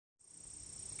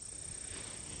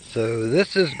So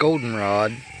this is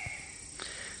goldenrod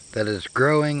that is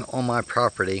growing on my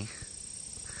property,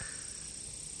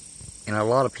 and a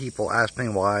lot of people ask me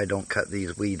why I don't cut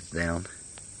these weeds down.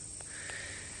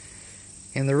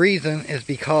 And the reason is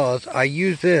because I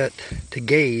use it to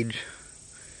gauge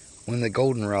when the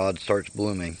goldenrod starts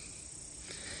blooming.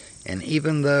 And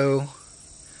even though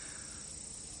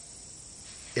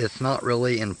it's not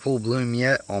really in full bloom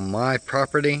yet on my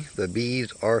property, the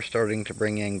bees are starting to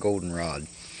bring in goldenrod.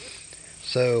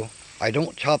 So I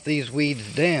don't chop these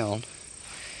weeds down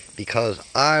because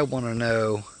I want to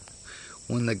know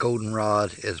when the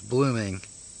goldenrod is blooming.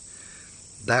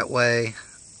 That way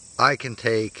I can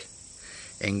take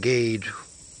and gauge,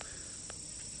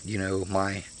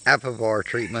 my apivar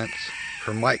treatments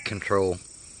for mite control.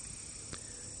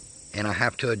 And I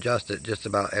have to adjust it just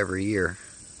about every year,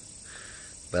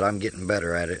 but I'm getting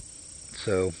better at it.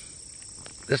 So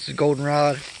this is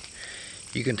goldenrod.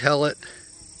 You can tell it.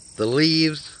 The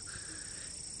leaves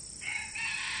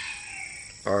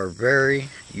are very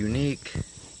unique.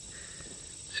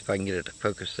 See if I can get it to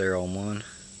focus there on one.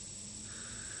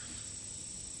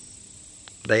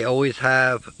 They always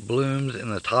have blooms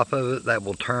in the top of it that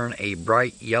will turn a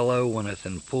bright yellow when it's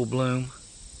in full bloom.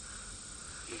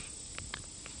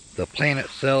 The plant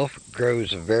itself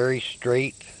grows very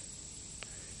straight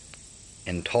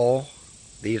and tall.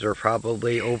 These are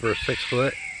probably over 6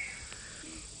 foot.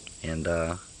 And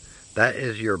that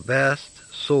is your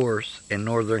best source in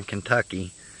northern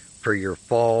Kentucky for your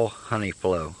fall honey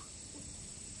flow.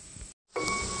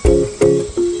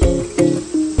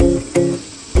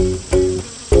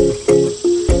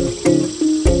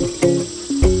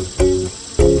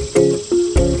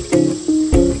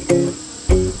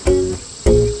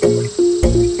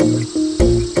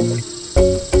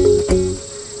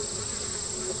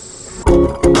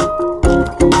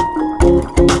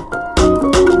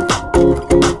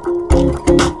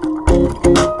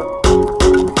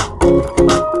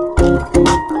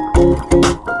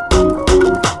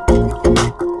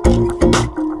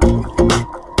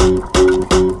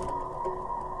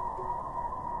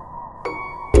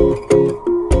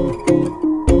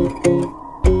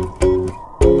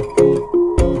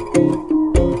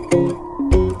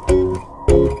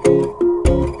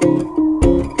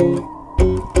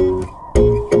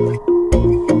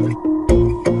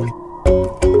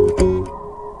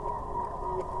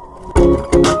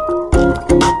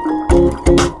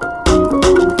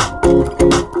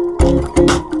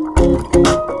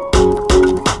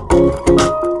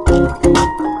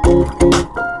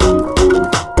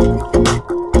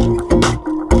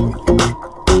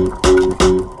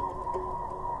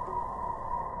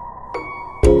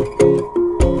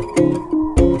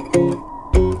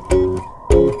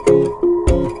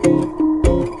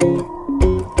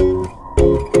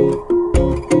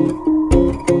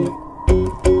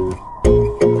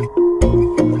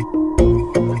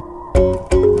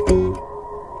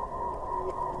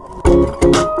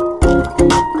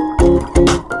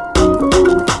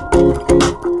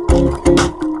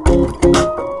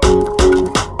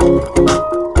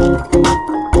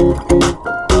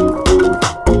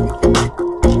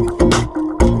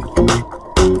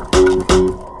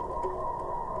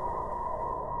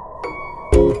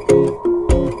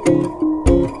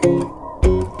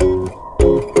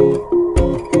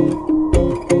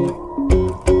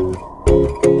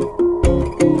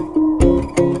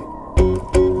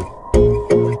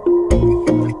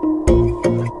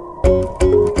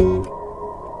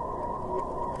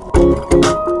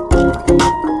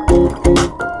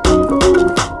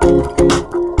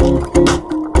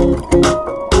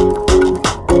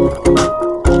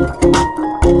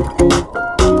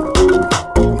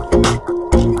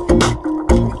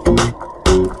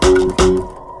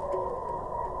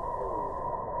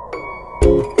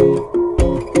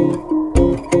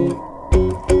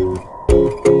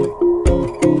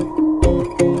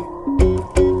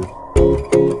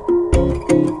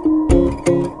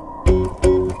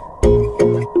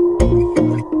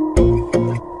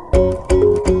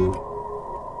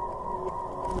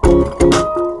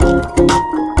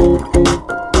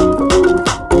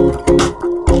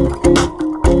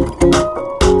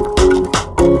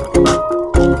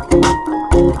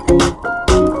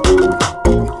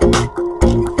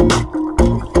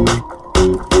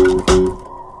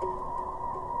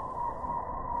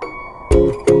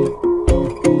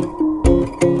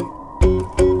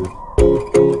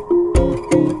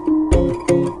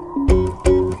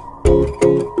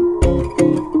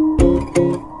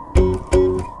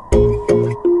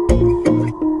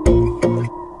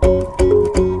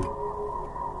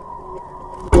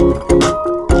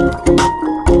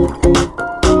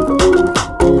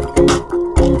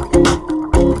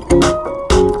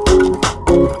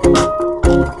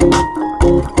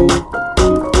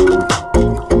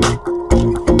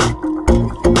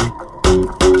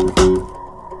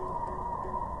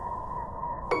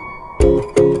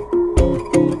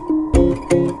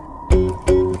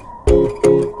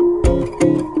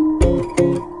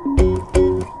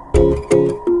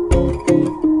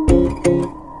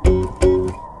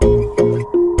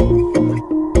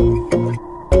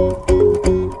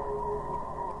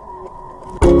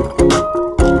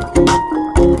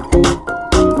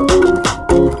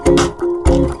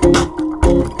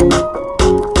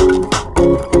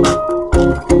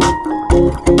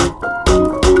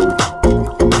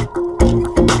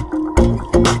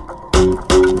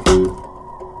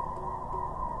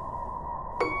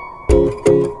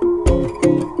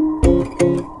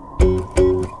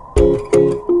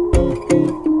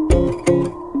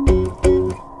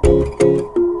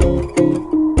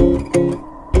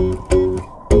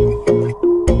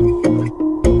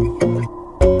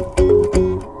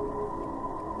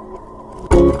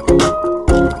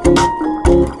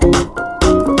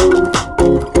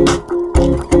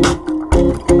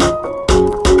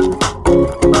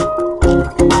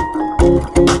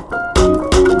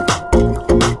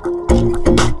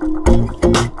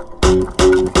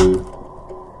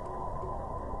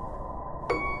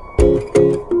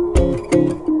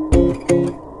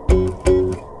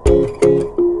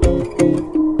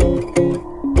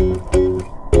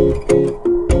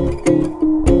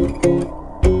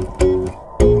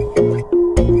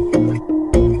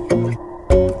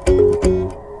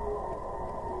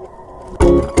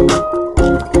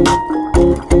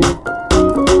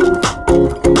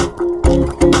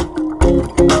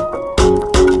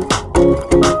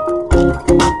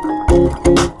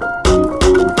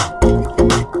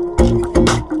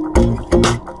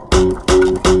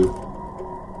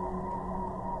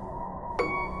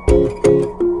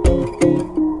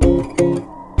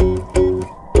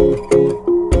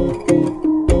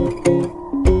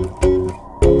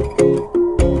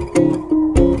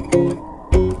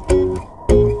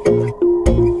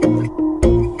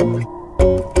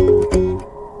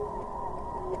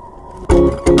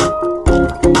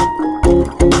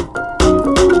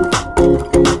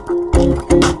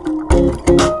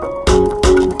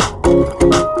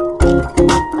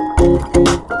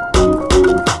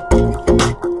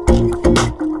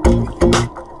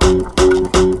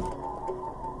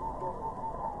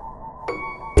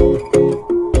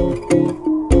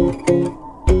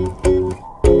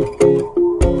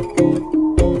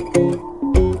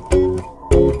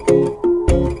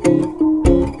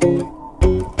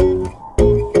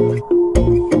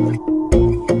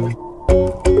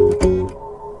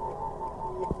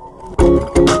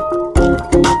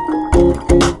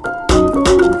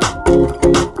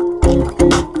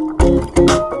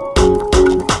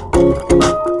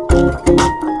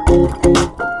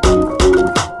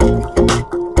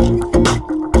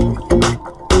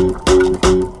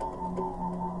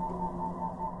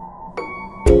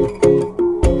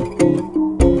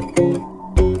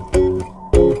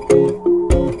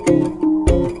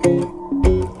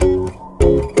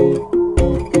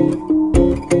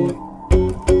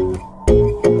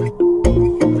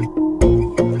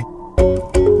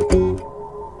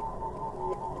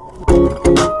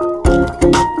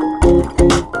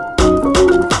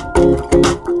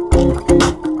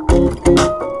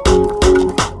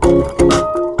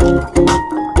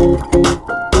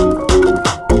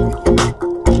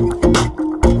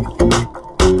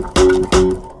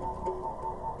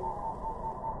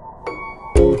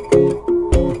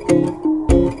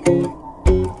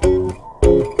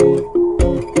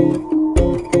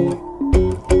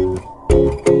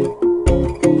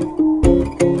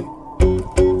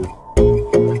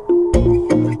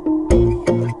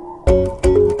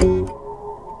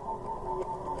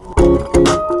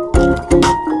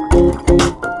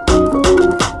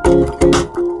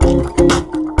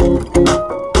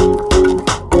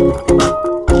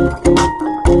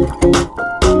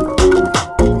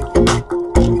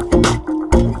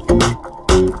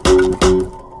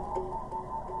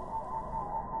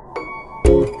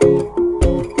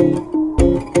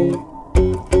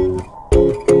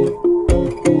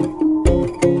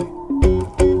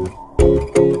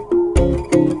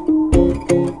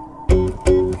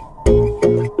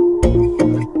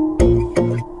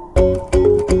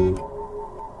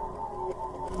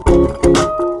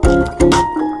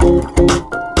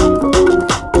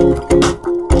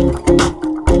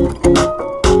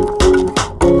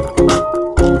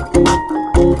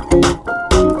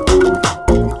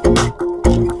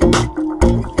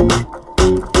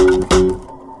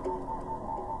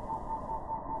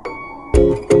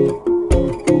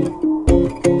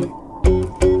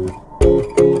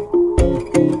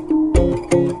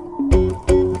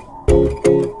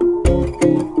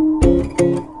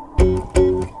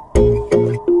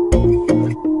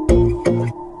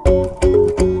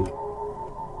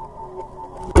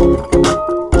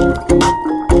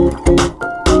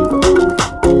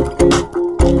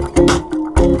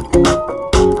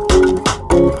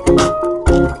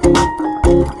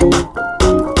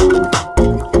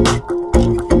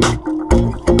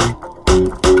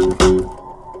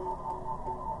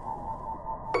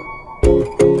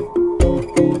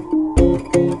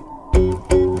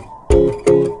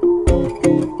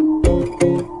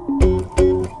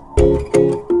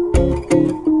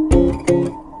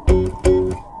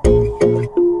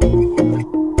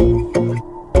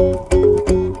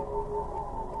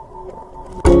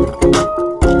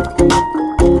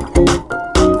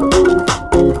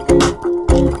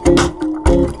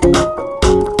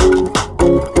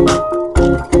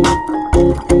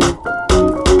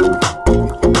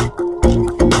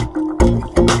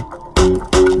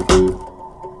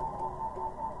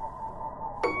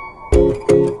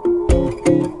 you.